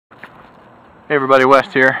Hey everybody,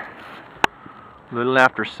 West here. A little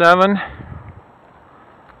after 7.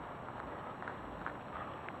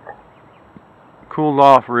 Cooled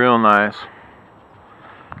off real nice.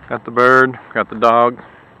 Got the bird, got the dog.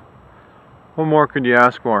 What more could you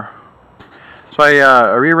ask for? So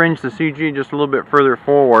I rearranged the CG just a little bit further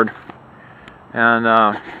forward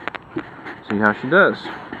and see how she does.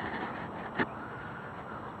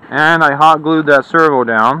 And I hot glued that servo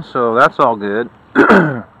down, so that's all good.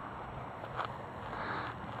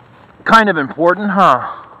 Kind of important,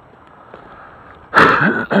 huh?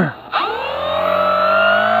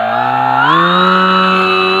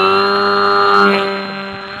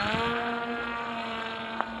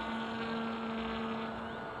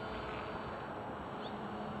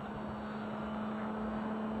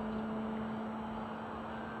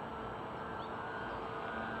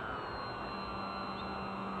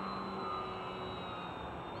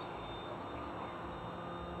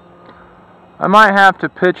 I might have to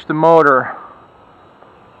pitch the motor.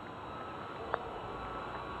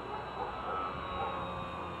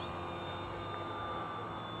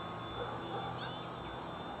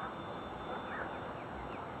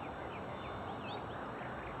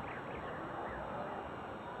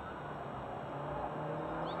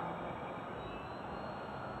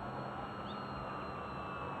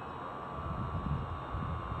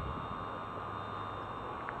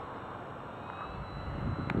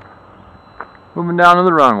 Moving down to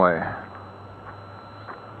the runway.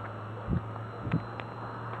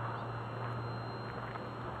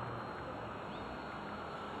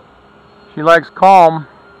 She likes calm.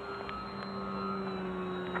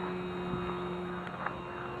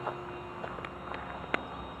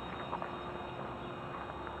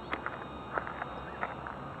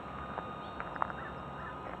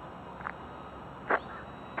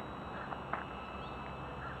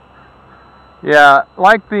 Yeah,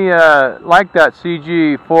 like that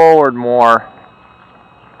CG forward more.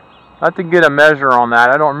 I have to get a measure on that.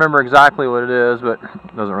 I don't remember exactly what it is, but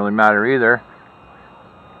it doesn't really matter either.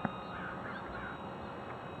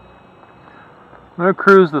 I'm going to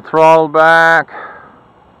cruise the throttle back.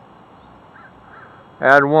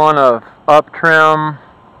 Add one of up trim.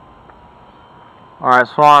 Alright,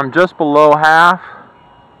 so I'm just below half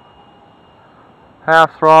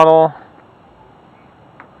throttle.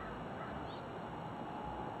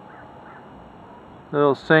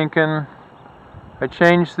 Little sinking. I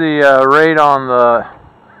changed the rate on the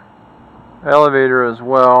elevator as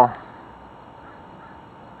well.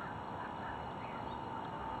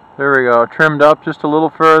 There we go. Trimmed up just a little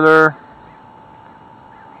further.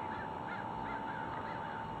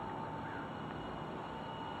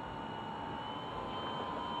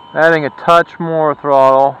 Adding a touch more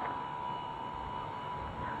throttle.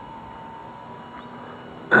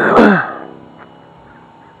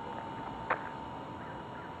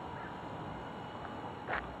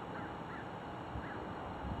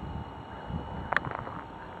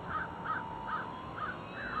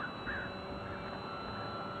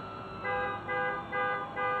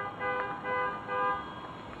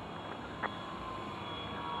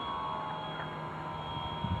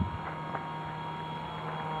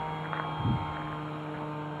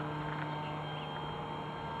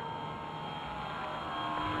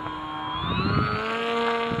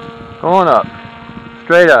 Going up.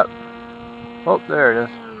 Straight up. Oh, there it is.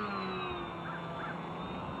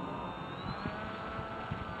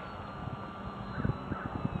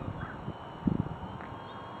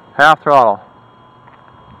 Half throttle.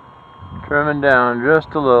 Trimming down just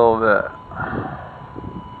a little bit.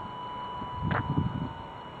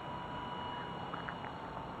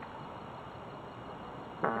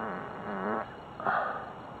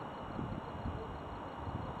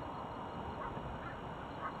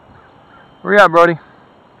 Where you at, Brody?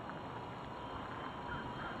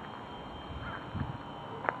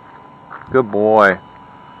 Good boy.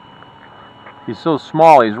 He's so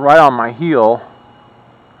small, he's right on my heel.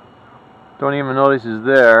 Don't even notice he's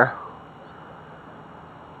there.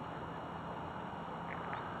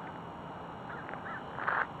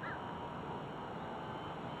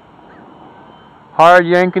 Hard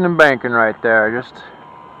yanking and banking right there. Just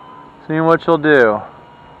seeing what she'll do.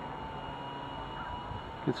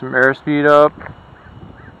 Get some airspeed up.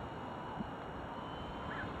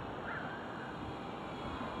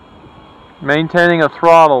 Maintaining a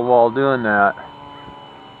throttle while doing that.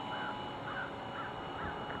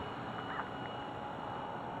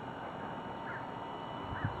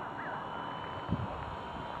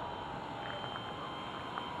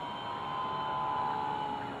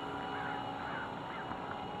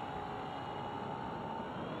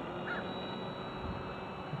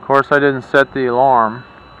 Of course, I didn't set the alarm.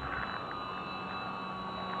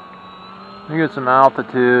 You get some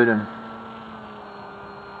altitude and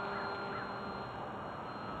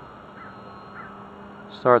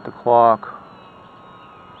start the clock.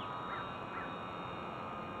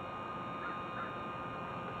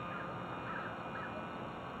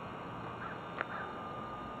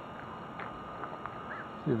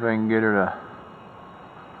 See if I can get her to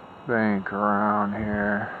bank around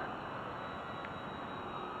here.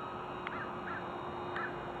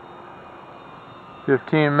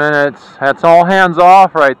 "15 minutes. That's all hands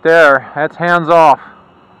off right there. That's hands off.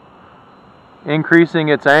 Increasing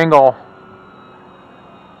its angle.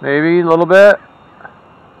 Maybe a little bit.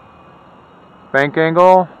 Bank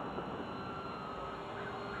angle.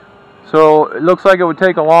 So it looks like it would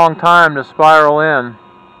take a long time to spiral in.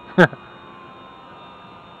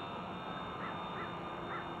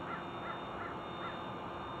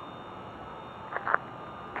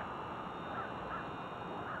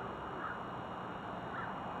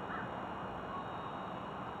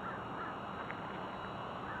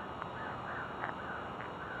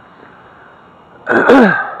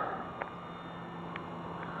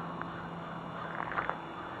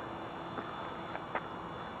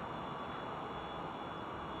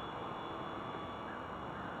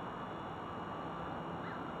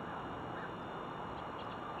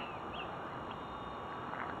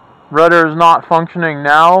 Rudder is not functioning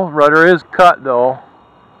now. Rudder is cut though.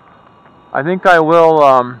 I think I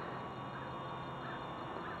will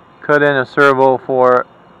cut in a servo for it.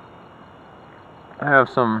 I have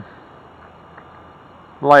some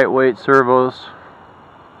lightweight servos.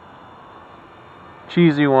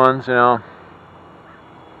 Cheesy ones, you know.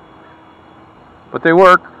 But they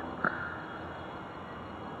work.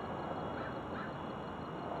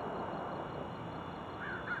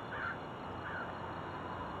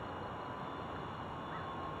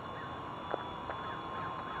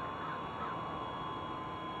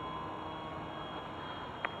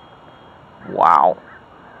 Wow.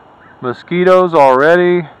 Mosquitoes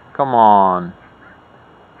already? Come on.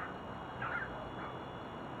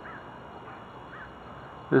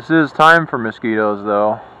 This is time for mosquitoes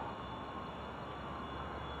though.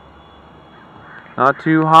 Not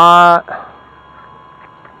too hot.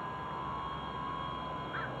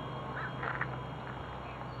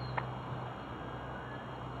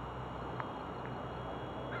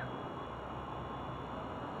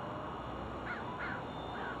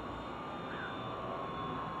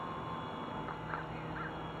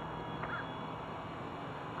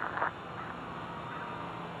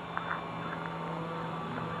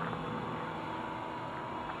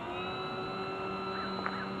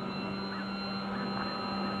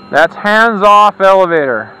 That's hands-off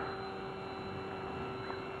elevator.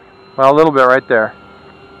 Well, a little bit right there.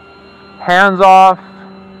 Hands-off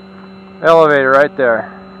elevator right there.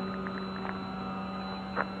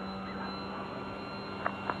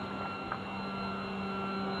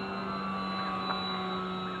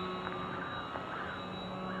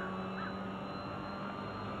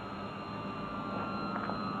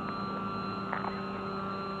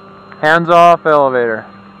 Hands-off elevator.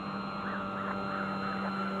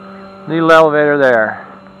 Little elevator there.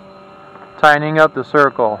 Tightening up the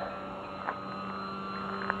circle.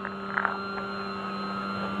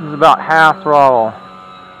 This is about half throttle.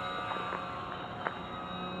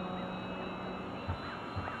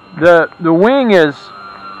 The wing is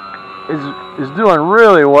doing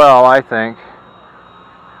really well, I think.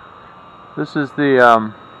 This is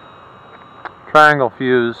the triangle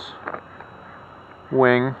fuse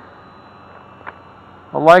wing.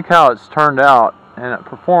 I like how it's turned out. And it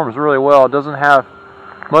performs really well. It doesn't have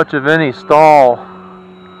much of any stall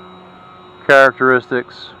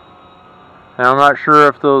characteristics. And I'm not sure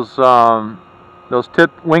if those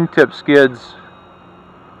wingtip skids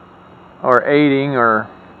are aiding or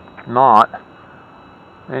not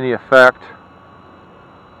any effect.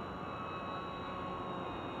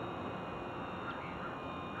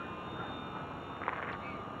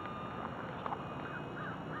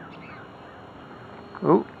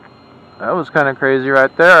 Ooh. That was kind of crazy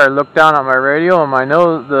right there. I looked down at my radio and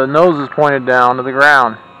the nose is pointed down to the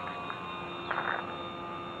ground.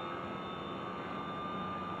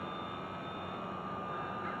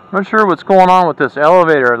 I'm not sure what's going on with this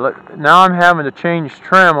elevator. Now I'm having to change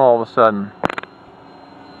trim all of a sudden.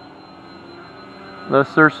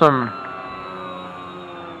 Unless there's some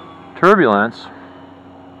turbulence.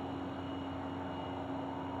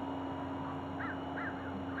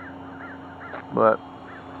 But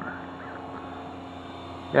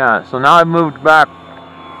yeah, so now I've moved back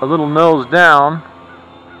a little nose down.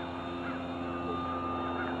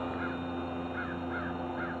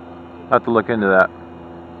 I'll have to look into that.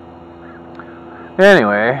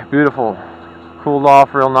 Anyway, beautiful Cooled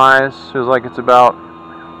off real nice. Feels like it's about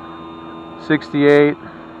 68. It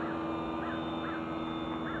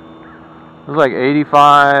was like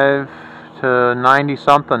 85 to 90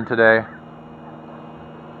 something today.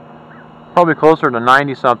 Probably closer to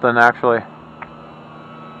 90 something actually.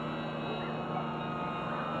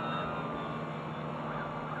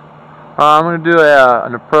 I'm going to do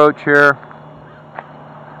an approach here.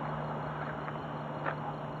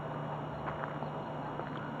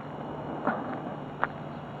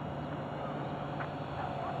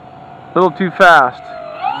 A little too fast.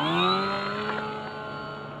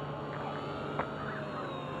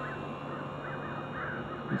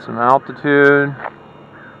 Get some altitude.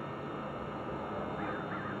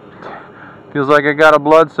 Feels like I got a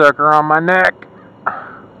bloodsucker on my neck.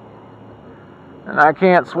 And I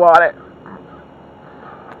can't swat it.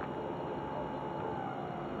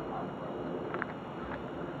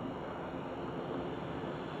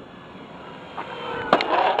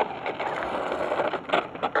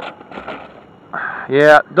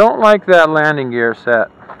 Yeah, don't like that landing gear set.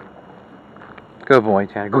 Good boy,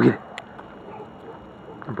 Tanner. Go get it.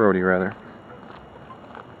 Brody, rather.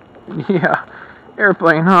 Yeah,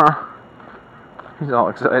 airplane, huh? He's all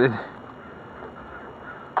excited.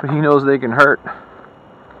 But he knows they can hurt.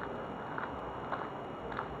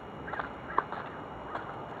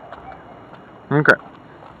 Okay.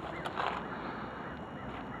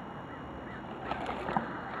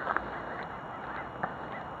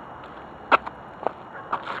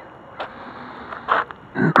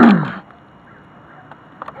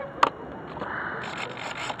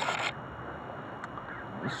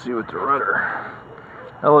 Let's see what the rudder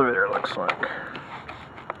elevator looks like.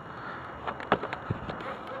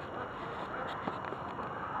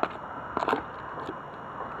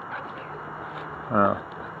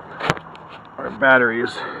 Our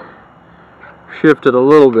batteries shifted a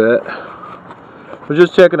little bit. We're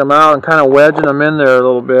just checking them out and kind of wedging them in there a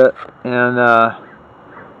little bit, and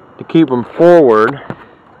to keep them forward.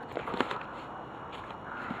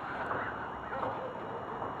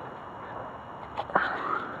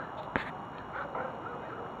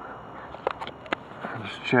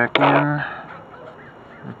 Just check in,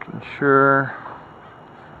 making sure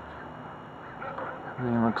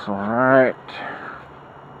everything looks all right.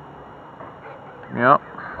 Yep,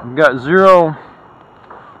 I've got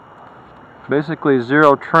basically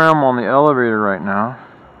zero trim on the elevator right now.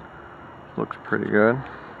 Looks pretty good.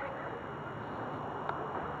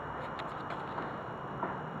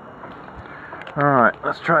 Alright,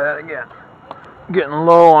 let's try that again. Getting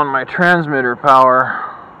low on my transmitter power.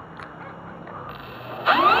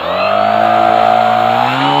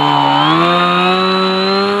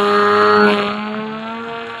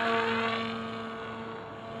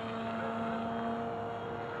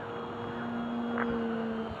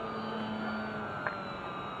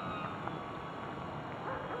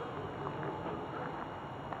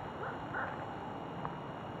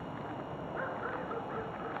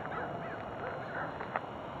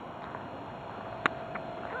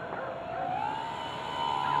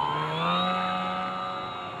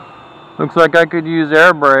 Looks like I could use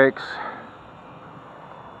air brakes.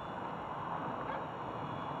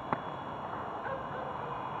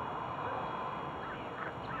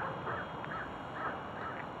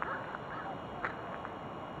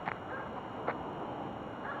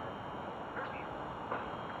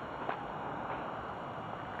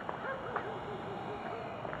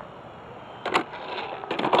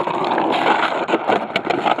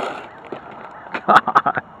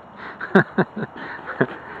 God.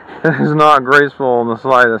 This is not graceful in the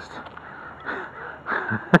slightest.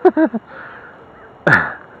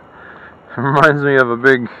 It reminds me of a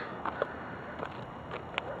big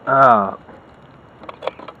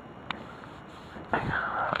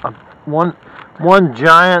one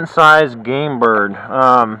giant sized game bird,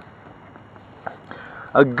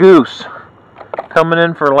 a goose coming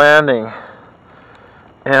in for landing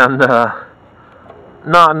and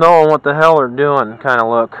not knowing what the hell they're doing kind of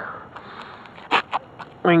look.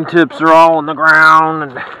 Wingtips are all on the ground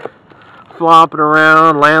and flopping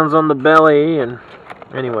around, lands on the belly, and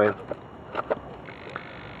anyway,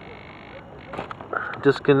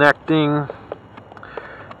 disconnecting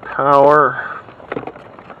power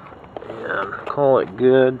and call it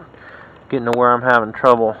good. Getting to where I'm having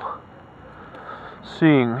trouble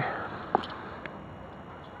seeing.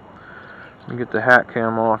 Let me get the hat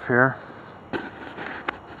cam off here.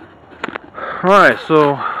 Alright,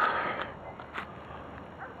 so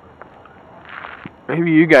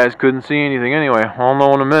maybe you guys couldn't see anything anyway. I'll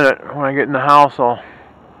know in a minute. When I get in the house, I'll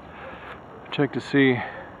check to see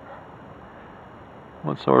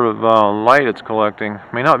what sort of light it's collecting.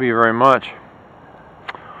 May not be very much.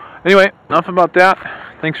 Anyway, enough about that.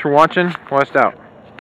 Thanks for watching. West out.